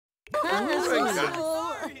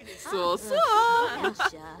So.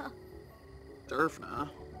 Durfna.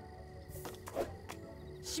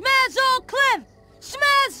 Schmazzle Klim!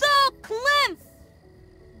 Schmazzle Klim!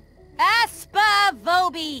 Aspa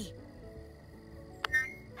Vobi!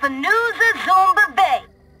 Fanuza Zomba Bay.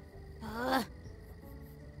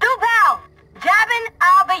 Dubal! Jabin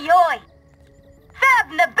Abayoy. Fab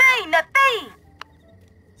Nabe Nafi.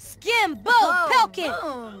 Skim Bo Pelkin!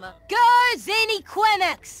 Garzani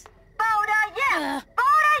Quemex! Boda Yef!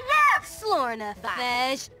 Boda Yef! Slorna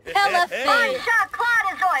Fej! Hella Fej! Bunsha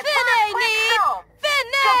Cladazoy! Finay Need!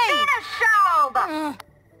 Finay! Javina Shaub!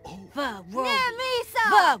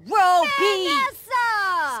 Varobi!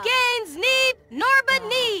 Skins Neep! Norba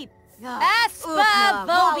Neep! Aspa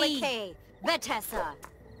Vobi! Vetessa.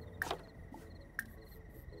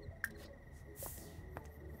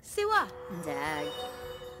 Siwa. Dag.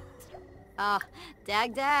 Oh,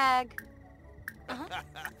 dag.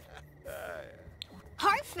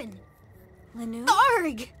 Harfin. Lanu.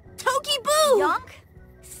 Arg. Toki Boo. Yonk.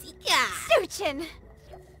 Sika. Surchin.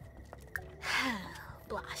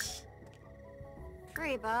 Blush.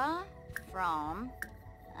 Freba. From.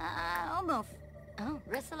 Omuf. Oh,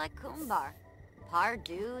 Risala Kumbar.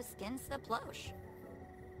 Pardu Skinsa Plosh.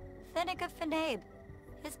 Fenica Fenabe.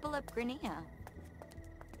 Hisbalip Grania.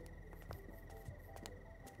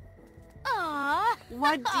 Ah,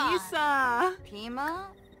 Wadisa. Pima,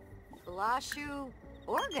 Blashu,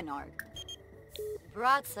 Organard,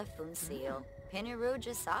 Bratsa Funsil,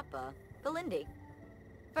 Piniruja Sapa, Belindi,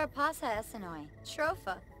 Verpasa Esenoi,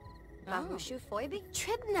 Shrofa, Bahushu Foibi,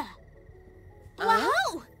 Tribna,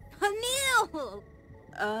 Wow, Anil,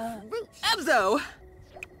 Ebzo.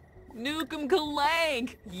 Nukum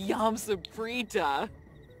Kalang. Yam Saprita.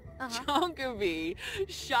 Chonkavi.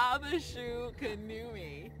 Shabashu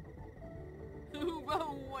Kanumi. Uba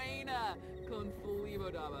Wayna.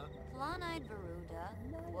 Confulivodaba. Planide Veruda,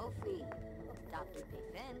 Wofi, Dr.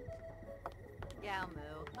 Bifin,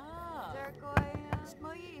 Galmu, Zerkoi,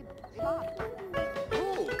 Smoyib, Oh.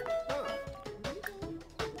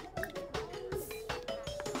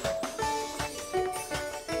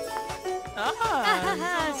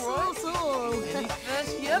 So.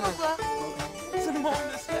 First Yellow.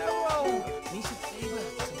 Simone Stero. Nisha Taylor.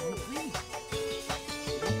 Simone Lee.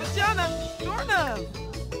 Vagina. Dorna.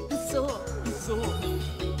 So.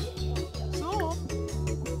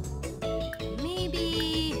 Maybe,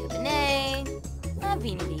 Nay,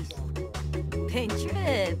 Avinity,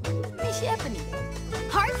 Pintrip, Mishepany,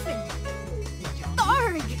 Harfin,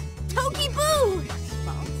 Tharg, Toki Boo,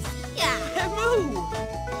 yeah, Hemu.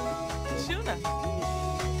 Shuna.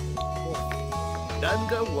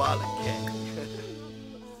 Dunda Wallake.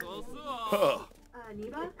 Oh.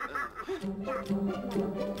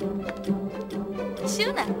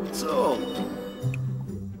 Shuna, So.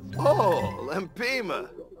 Oh, Lampima.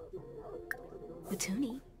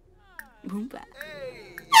 Matuni, Boomba,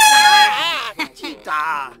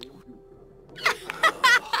 Cheetah.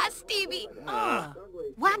 Stevie,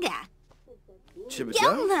 Waga, Chibita.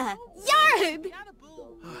 Yelna, Yarb,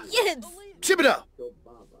 Yibs, Chibita.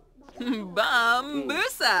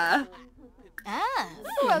 Bambusa.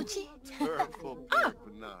 Rochi,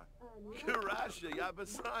 Karasha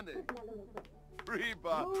Yabasane.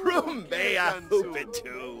 Reba. Rumbea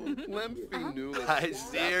Hupitu. Lemfinu.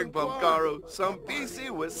 Isir Bumkaro. Some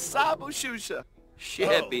with Sabu Shusha.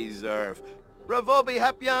 Sheppy Zerf. Ravobi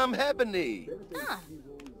Hapiam Hebony.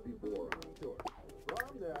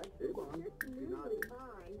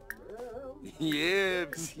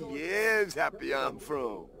 Yibs, Hapiam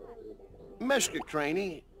from. Meshka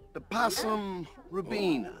Craney. The Possum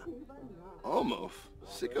Rubina. Almost.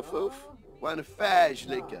 Sickafoof. Wanafaj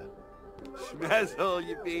Lika. Schmazol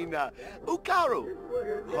Yabina. Ukaru.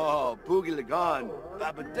 Oh, Boogie Lagon.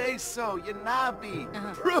 Babadeso Yanabi.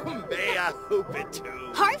 Rumbea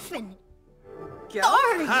Hupitu. Harfin,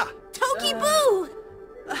 Tharg, Toki Boo,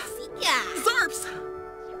 yeah, Zerps.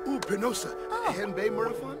 Penosa. Henbei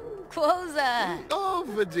Murafan. Quoza, Oh,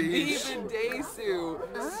 Vadish. Steven Desu.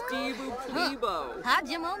 Steve Plebo.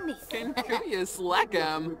 Hajamomi, Kenkuya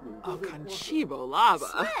Slekam. Conchibo Lava.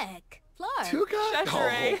 Slick, Flor, Tuka?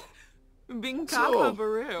 Cheshire. Binkapa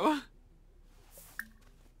Baru.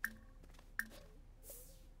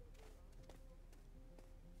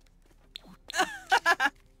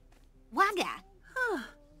 Waga,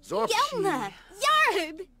 Zorp. Yelna,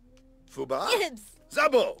 Yarb, Fuba. Yibs,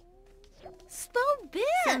 Zabo. Spo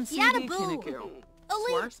Biff, Yadaboo, Kiniku.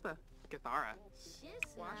 Ali, Swarspa. Gathara.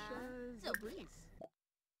 Zabris,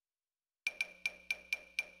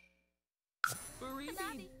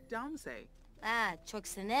 Baribi Damse.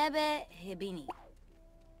 Choksanebe Hibini.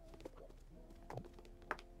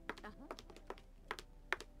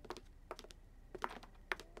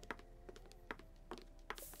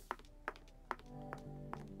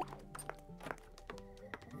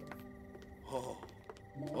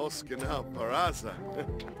 Oskana Paraza.